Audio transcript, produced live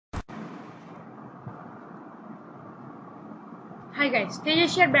Hi guys,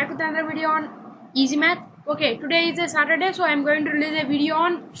 Tejas here, back with another video on easy math. Okay, today is a Saturday, so I'm going to release a video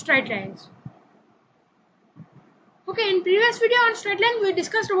on straight lines. Okay, in previous video on straight lines, we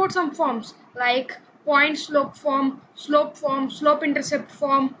discussed about some forms like point slope form, slope intercept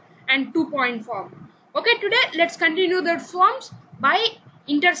form, and 2-point form. Okay, today let's continue the forms by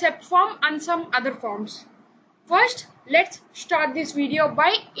intercept form and some other forms. First, let's start this video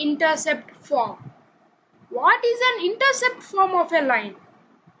by intercept form. What is an intercept form of a line?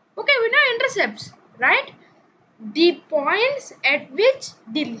 Okay, we know intercepts, right? The points at which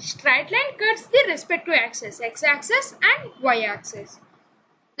the straight line cuts the respective axis, x-axis and y-axis.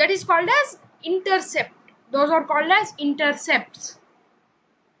 That is called as intercept. Those are called as intercepts.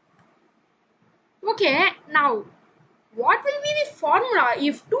 Okay, now what will be the formula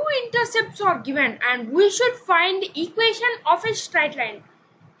if two intercepts are given and we should find the equation of a straight line?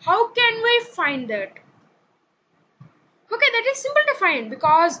 How can we find that? Okay, that is simple to find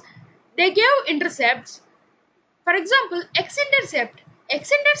because they gave intercepts. For example, x-intercept.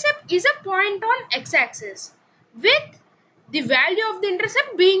 X-intercept is a point on x-axis with the value of the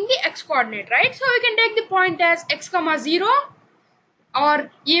intercept being the x-coordinate, right? So we can take the point as x comma 0,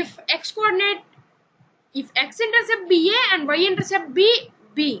 or if x-intercept be a and y-intercept be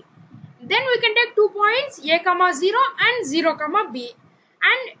b, then we can take 2 points a comma 0 and 0 comma b,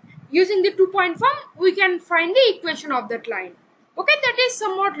 and using the 2-point form we can find the equation of that line. Okay, that is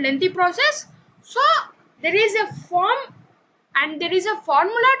somewhat lengthy process. So there is a form and there is a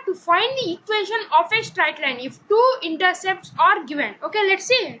formula to find the equation of a straight line if two intercepts are given. Okay, let's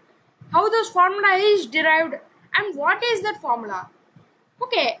see how this formula is derived and what is that formula.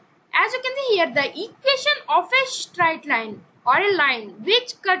 Okay, as you can see here, the equation of a straight line or a line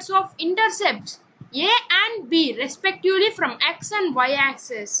which cuts off intercepts a and b respectively from x and y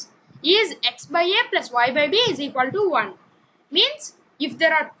axis is x by a plus y by b is equal to 1. Means if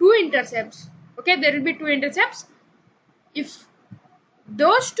there are two intercepts, okay, there will be two intercepts. If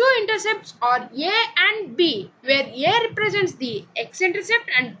those two intercepts are a and b, where a represents the x-intercept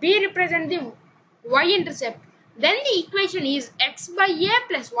and b represents the y-intercept, then the equation is x by a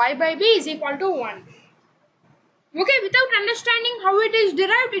plus y by b is equal to 1. Okay, without understanding how it is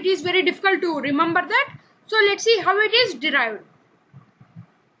derived, it is very difficult to remember that. So let's see how it is derived.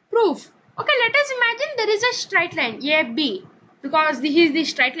 Proof. Okay, let us imagine there is a straight line AB, because this is the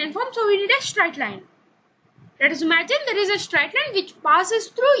straight line form, so we need a straight line. Let us imagine there is a straight line which passes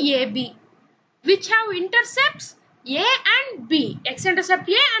through AB, which have intercepts A and B, x-intercept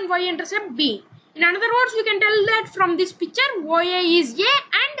A and y-intercept B. In other words, we can tell that from this picture OA is A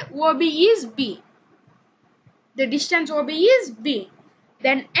and OB is B. The distance OB is B.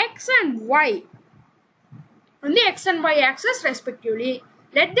 Then x and y on the x and y axis respectively.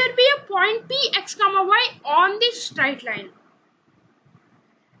 Let there be a point P x comma y on the straight line.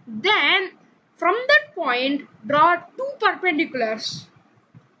 Then from that point draw two perpendiculars.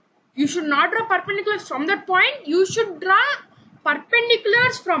 You should not draw perpendiculars from that point. You should draw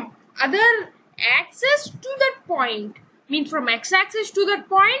perpendiculars from other axis to that point. Means from x-axis to that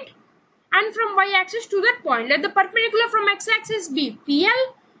point and from y-axis to that point. Let the perpendicular from x-axis be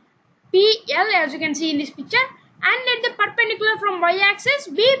PL as you can see in this picture, and let the perpendicular from y-axis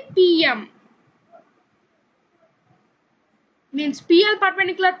be PM. Means PL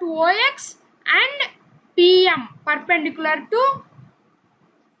perpendicular to OX and PM perpendicular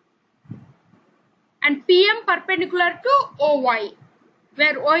to OY,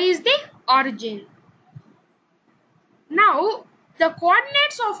 where O is the origin. Now the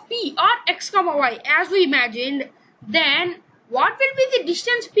coordinates of P are x comma y as we imagined. Then what will be the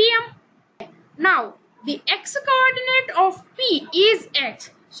distance PM? Now the x coordinate of P is x,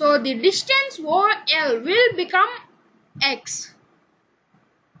 so the distance OL will become x.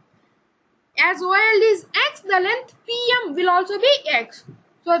 As OL is x, the length PM will also be x.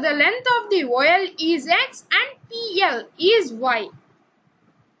 So the length of the OL is x and PL is y.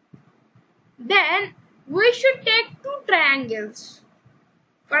 Then we should take two triangles.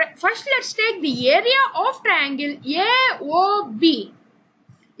 First, let's take the area of triangle AOB.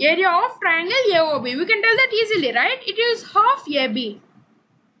 Area of triangle AOB. We can tell that easily, right? It is half AB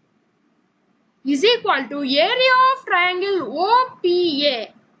is equal to area of triangle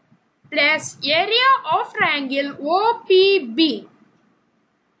OPA plus area of triangle OPB.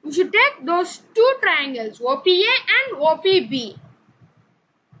 We should take those two triangles OPA and OPB.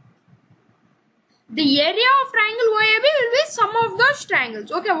 The area of triangle OAB will be sum of those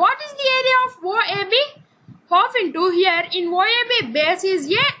triangles. Okay, what is the area of OAB? Half into here in OAB base is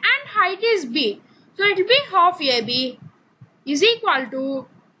A and height is B. So it will be half AB is equal to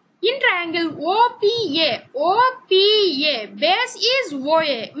In triangle OPA, base is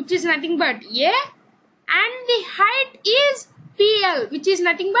OA, which is nothing but A, and the height is PL, which is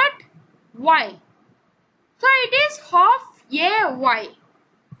nothing but Y. So it is half AY.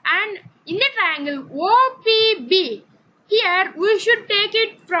 And in the triangle OPB, here we should take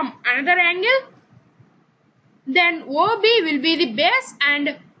it from another angle. Then OB will be the base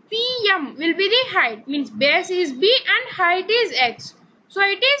and PM will be the height. Means base is B and height is X. So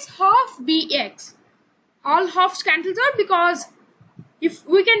it is half BX. All halves cancels out because if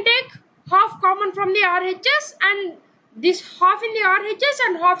we can take half common from the RHS and this half in the RHS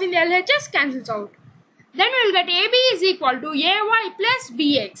and half in the LHS cancels out. Then we will get AB is equal to AY plus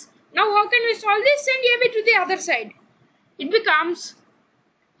BX. Now how can we solve this? Send AB to the other side. It becomes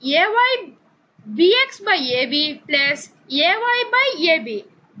AY BX by AB plus AY by AB.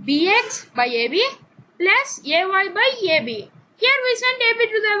 BX by AB plus AY by AB. Here we send AB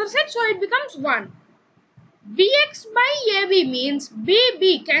to the other side, so it becomes 1. BX by AB means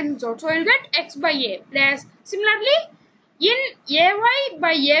BB cancels out, so we will get X by A plus similarly in AY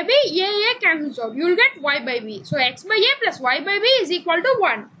by AB, AA cancels out. You will get Y by B. So X by A plus Y by B is equal to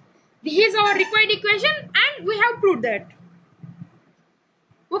 1. This is our required equation and we have proved that.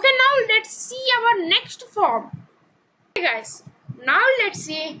 Okay, now let's see our next form. Okay guys, now let's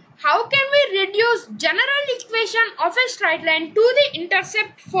see how can we reduce general equation of a straight line to the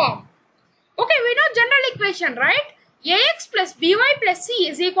intercept form. Okay, we know general equation, right? AX plus BY plus C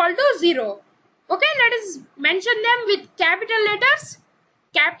is equal to 0. Okay, let us mention them with capital letters.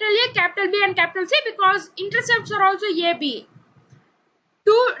 Capital A, capital B and capital C because intercepts are also AB.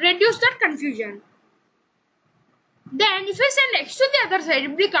 To reduce that confusion. Then if we send X to the other side,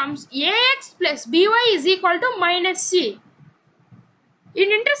 it becomes AX plus BY is equal to minus C.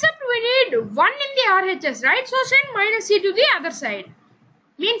 In intercept we need 1 in the RHS, right? So send minus C to the other side.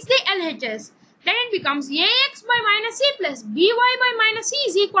 Means the LHS. Then it becomes AX by minus C plus BY by minus C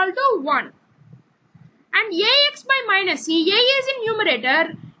is equal to 1. And AX by minus C, A is in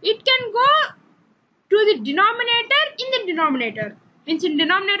numerator, it can go to the denominator in the denominator. Means in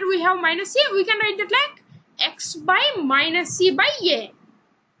denominator we have minus C, we can write that like X by minus C by A.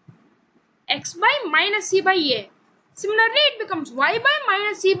 X by minus C by A. Similarly, it becomes Y by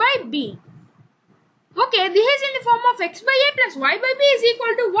minus C by B. Okay, this is in the form of X by A plus Y by B is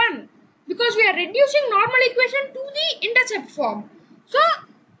equal to 1. Because we are reducing normal equation to the intercept form. So,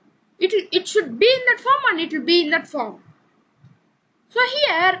 it should be in that form and it will be in that form. So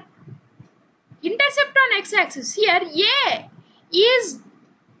here, intercept on x-axis, here A is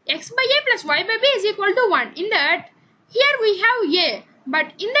X by A plus Y by B is equal to 1. In that, here we have A.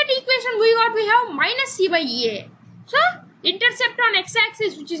 But in that equation we have minus C by A. So, intercept on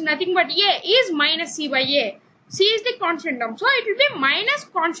x-axis, which is nothing but A, is minus C by A. C is the constant term. So, it will be minus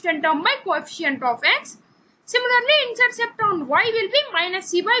constant term by coefficient of x. Similarly, intercept on y will be minus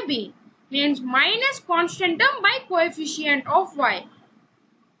C by B. Means minus constant term by coefficient of y.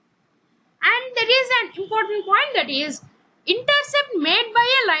 And there is an important point, that is, intercept made by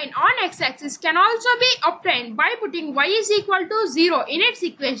a line on x-axis can also be obtained by putting y is equal to 0 in its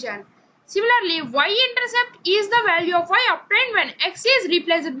equation. Similarly, y-intercept is the value of y obtained when x is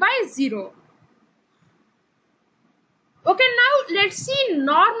replaced by 0. Okay, now let's see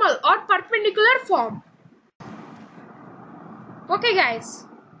normal or perpendicular form. Okay guys,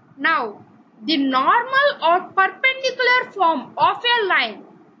 now the normal or perpendicular form of a line.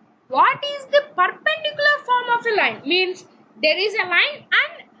 What is the perpendicular form of a line? Means there is a line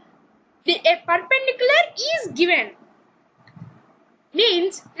and a perpendicular is given.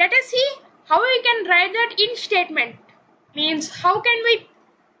 Means let us see how we can write that in statement. Means how can we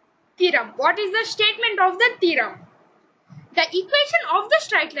theorem? What is the statement of the theorem? The equation of the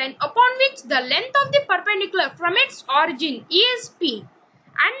straight line upon which the length of the perpendicular from its origin is P,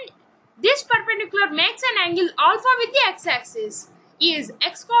 and this perpendicular makes an angle alpha with the x-axis, is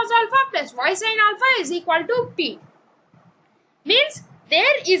x cos alpha plus y sin alpha is equal to P. Means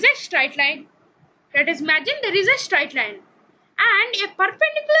there is a straight line. Let us imagine there is a straight line and a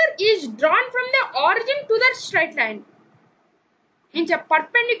perpendicular is drawn from the origin to that straight line. Means a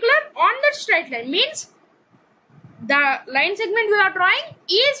perpendicular on that straight line means the line segment we are drawing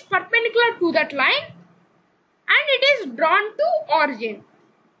is perpendicular to that line and it is drawn to origin.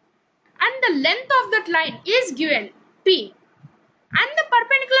 And the length of that line is given P. And the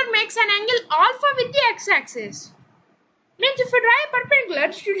perpendicular makes an angle alpha with the x-axis. Means if we draw a perpendicular,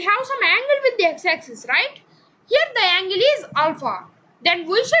 it should have some angle with the x-axis, right? Here the angle is alpha. Then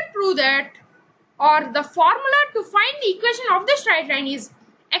we should prove that, or the formula to find the equation of the straight line is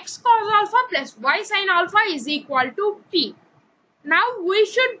x cos alpha plus y sin alpha is equal to P. Now we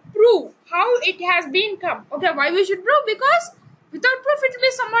should prove it has been come. Okay, why we should prove? Because without proof it will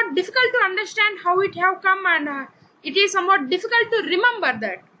be somewhat difficult to understand how it have come, and it is somewhat difficult to remember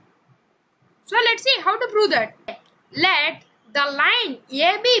that. So let's see how to prove that. Let the line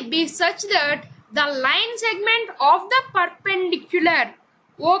AB be such that the line segment of the perpendicular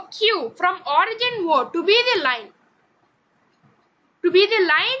OQ from origin O to be the line.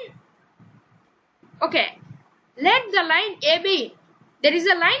 Okay, let the line AB, there is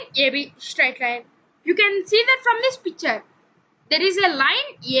a line AB, straight line. You can see that from this picture. There is a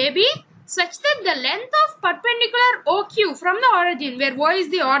line AB such that the length of perpendicular OQ from the origin, where O is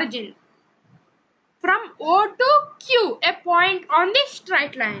the origin, from O to Q, a point on the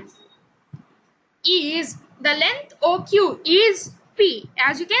straight line, is the length OQ is P,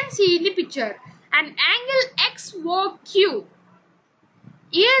 as you can see in the picture, and angle XOQ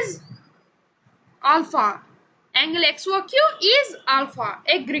is alpha. Angle XOQ is alpha,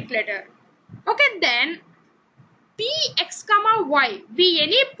 a Greek letter. Okay, then Px comma y be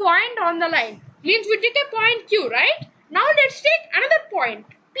any point on the line. Means we take a point Q, right? Now let's take another point.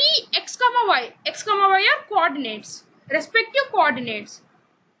 Px comma y. X comma y are coordinates, respective coordinates.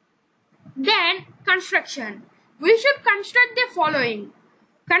 Then construction. We should construct the following.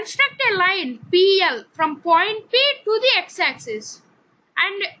 Construct a line PL from point P to the x-axis,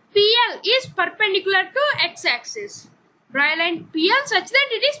 and PL is perpendicular to x-axis. Draw a line PL such that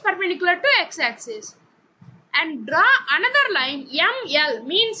it is perpendicular to x-axis, and draw another line ML,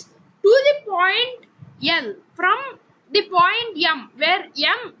 means to the point L from the point M, where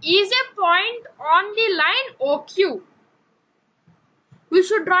M is a point on the line OQ. We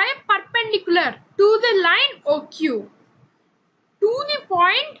should draw a perpendicular to the line OQ to the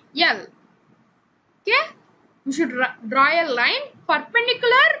point L. Okay, we should draw a line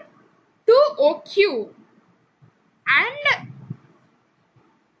perpendicular to OQ and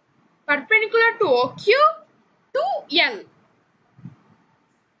perpendicular to OQ to L.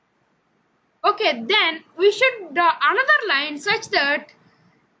 Okay, then we should draw another line such that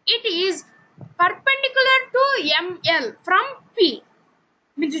it is perpendicular to ML from P.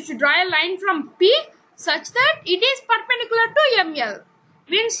 Means you should draw a line from P such that it is perpendicular to ML.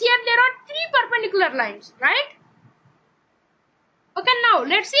 Means here there are three perpendicular lines, right? Okay, now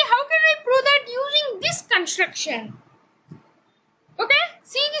let's see how can we prove that using this construction. Okay,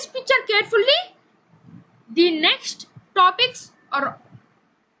 see this picture carefully. The next topics or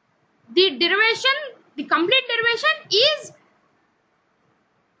the derivation, the complete derivation is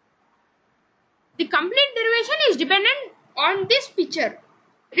dependent on this picture.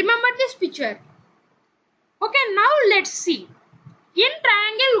 Remember this picture. Okay, now let's see. In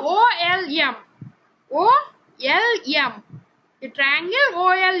triangle OLM, the triangle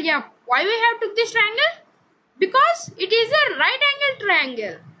OLM. Why we have took this triangle? Because it is a right angle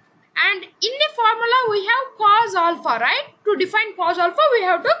triangle. And in the formula we have cos alpha, right? To define cos alpha we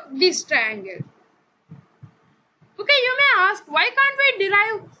have took this triangle. Okay, you may ask, why can't we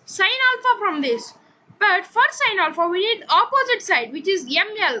derive sin alpha from this? But for sin alpha we need opposite side, which is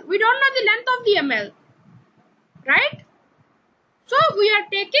ML. We don't know the length of the ML, right? So we are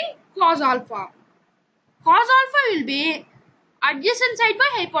taking cos alpha. Cos alpha will be adjacent side by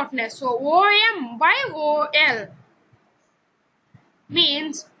hypotenuse. So OM by OL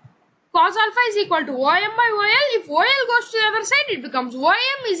means cos alpha is equal to OM by OL. If OL goes to the other side, it becomes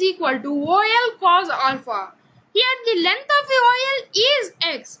OM is equal to OL cos alpha. Here the length of the OL is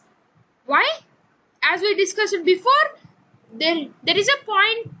X. Why? As we discussed it before, there is a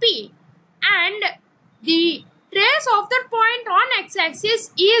point P, and the trace of that point on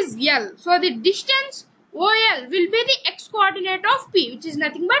x-axis is L. So the distance OL will be the x coordinate of P, which is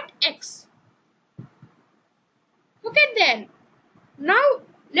nothing but X. Okay, then now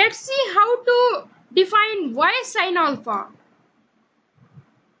let's see how to define y sin alpha.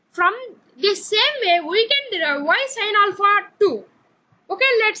 From the same way we can derive y sin alpha too. Okay,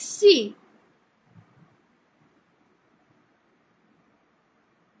 let's see.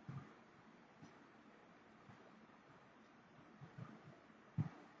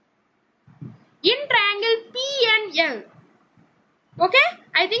 In triangle PNL. Okay,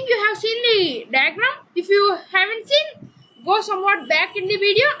 I think you have seen the diagram. If you haven't seen, go somewhat back in the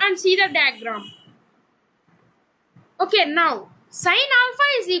video and see the diagram. Okay, now sin alpha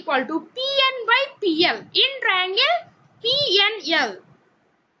is equal to Pn by PL in triangle PNL.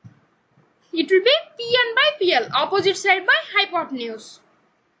 It will be Pn by PL, opposite side by hypotenuse.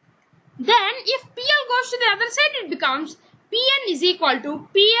 Then if PL goes to the other side, it becomes Pn is equal to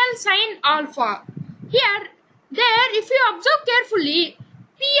PL sin alpha. Here, there, if you observe carefully,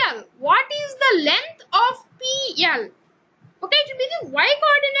 PL, what is the length of PL? Okay, it will be the y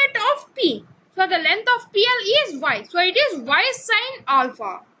coordinate of P. So the length of PL is y. So it is y sine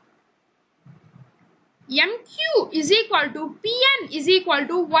alpha. MQ is equal to PN is equal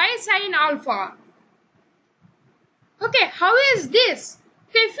to y sine alpha. Okay, how is this?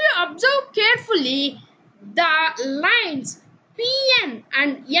 Okay, if you observe carefully, the lines PN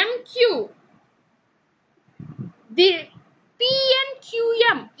and MQ, the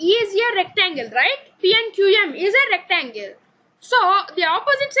PNQM is a rectangle, right? PNQM is a rectangle. So the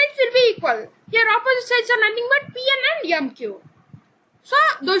opposite sides will be equal. Here opposite sides are nothing but PN and MQ. So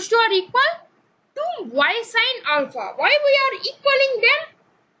those two are equal to y sine alpha. Why we are equaling them?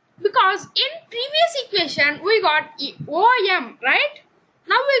 Because in previous equation we got OM, right?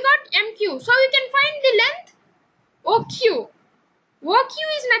 Now we got MQ. So we can find the length OQ. OQ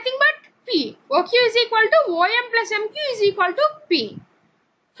is nothing but P. OQ is equal to OM plus MQ is equal to P.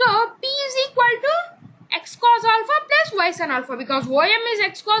 So P is equal to x cos alpha plus y sin alpha, because OM is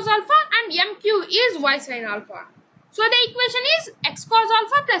x cos alpha and MQ is y sin alpha. So the equation is x cos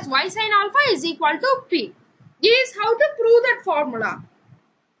alpha plus y sin alpha is equal to P. This is how to prove that formula.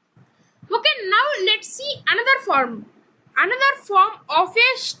 Okay, now let's see another form of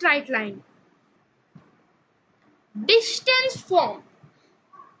a straight line. Distance form.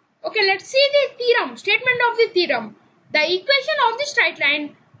 Okay, let's see the theorem, statement of the theorem. The equation of the straight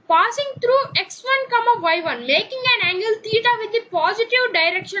line passing through x1 comma y1 making an angle theta with the positive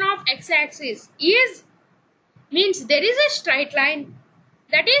direction of x-axis means there is a straight line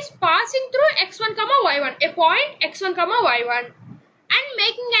that is passing through x1 comma y1, a point x1 comma y1, and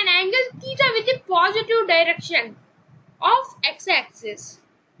making an angle theta with the positive direction of x-axis.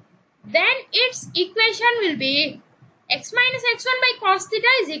 Then its equation will be x minus x1 by cos theta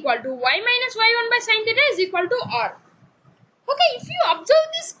is equal to y minus y1 by sin theta is equal to r. Okay, if you observe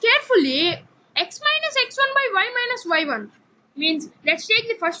this carefully, x minus x1 by y minus y1 means, let's take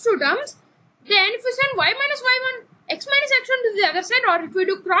the first two terms. Then if we send y minus y1, x minus x1 to the other side, or if we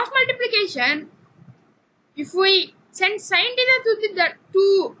do cross multiplication, if we send sin theta to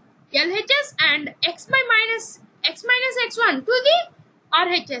the LHS and x minus x1 to the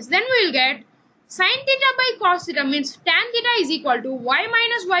RHS, then we will get sin theta by cos theta means tan theta is equal to y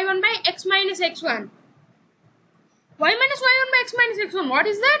minus y1 by x minus x1. Y minus y1 by x minus x1, what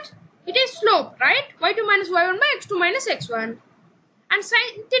is that? It is slope, right? y2 minus y1 by x2 minus x1. And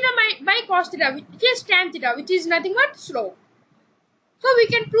sin theta by cos theta, which is tan theta, which is nothing but slope. So we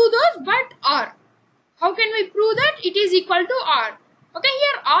can prove those, but r. How can we prove that? It is equal to r. Okay,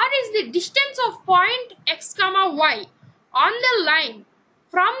 here r is the distance of point x comma y on the line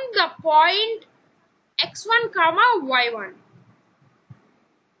from the point x1 comma y1.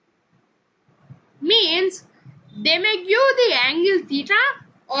 Means they may give the angle theta,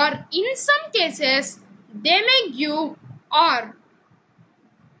 or in some cases they may give r.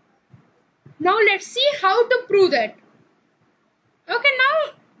 Now let's see how to prove that. Okay,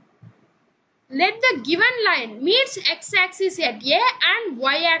 now let the given line meets x-axis at A and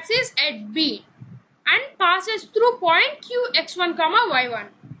y-axis at B and passes through point Q x1 comma y1.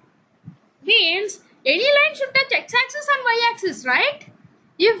 Means any line should touch x-axis and y-axis, right?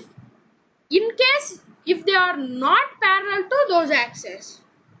 If they are not parallel to those axes.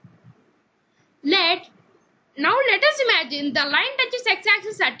 Now let us imagine the line touches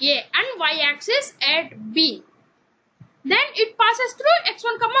x-axis at A and y-axis at B. Then it passes through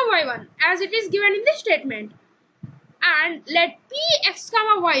x1 comma y1 as it is given in the statement. And let P x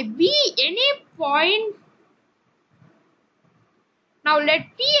comma y be any point. Now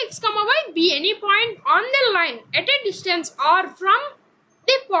let P x comma y be any point on the line at a distance r from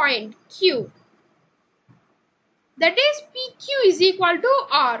the point Q. That is PQ is equal to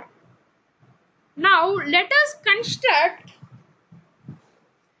r. Now let us construct,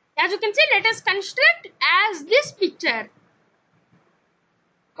 as you can see, let us construct as this picture.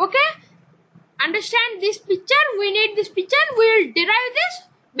 Okay, understand this picture, we need this picture, we will derive this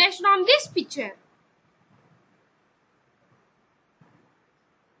based on this picture.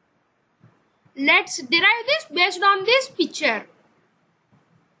 Let's derive this based on this picture.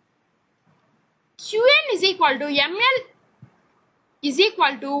 Qn is equal to ML is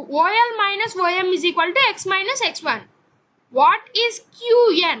equal to OL minus OM is equal to x minus x1. What is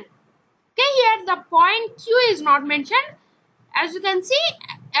Qn? Okay, here the point Q is not mentioned. As you can see,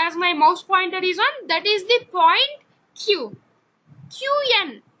 as my mouse pointer is on, that is the point Q.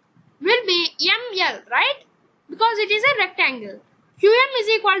 Qn will be ML, right? Because it is a rectangle. Qn is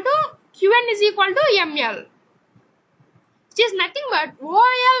equal to ML, which is nothing but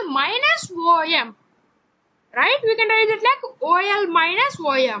OL minus OM. Right? We can write it like OL minus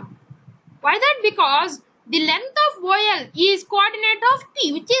OM. Why that? Because the length of OL is coordinate of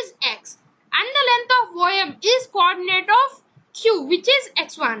P, which is x, and is coordinate of Q, which is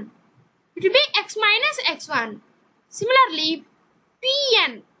x1. It will be x minus x1. Similarly,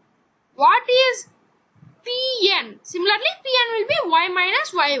 Pn. What is Pn? Similarly, Pn will be y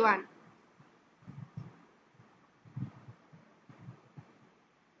minus y1.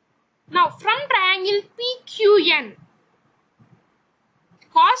 Now, from triangle PQN,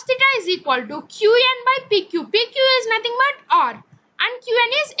 cos theta is equal to Qn by PQ. PQ is nothing but R and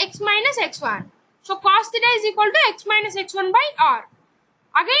Qn is x minus x1. So, cos theta is equal to x minus x1 by R.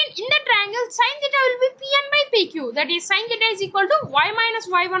 Again, in the triangle, sin theta will be Pn by PQ. That is, sin theta is equal to y minus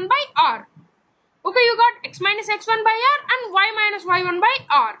y1 by R. Okay, you got x minus x1 by R and y minus y1 by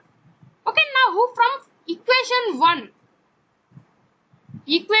R. Okay, now from equation 1.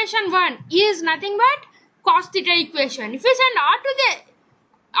 Equation 1 is nothing but cos theta equation. If we send R to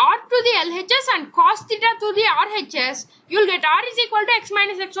the LHS and cos theta to the RHS, you will get R is equal to x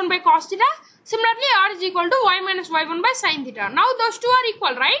minus x1 by cos theta. Similarly, R is equal to y minus y1 by sin theta. Now those two are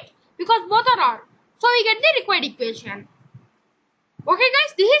equal, right? Because both are R. So we get the required equation. Okay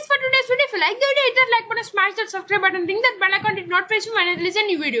guys, this is for today's video. If you like the video, hit that like button, smash that subscribe button, ring that bell icon to notify you when I release a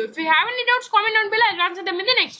new video. If you have any doubts, comment down below. I'll answer them in the next video.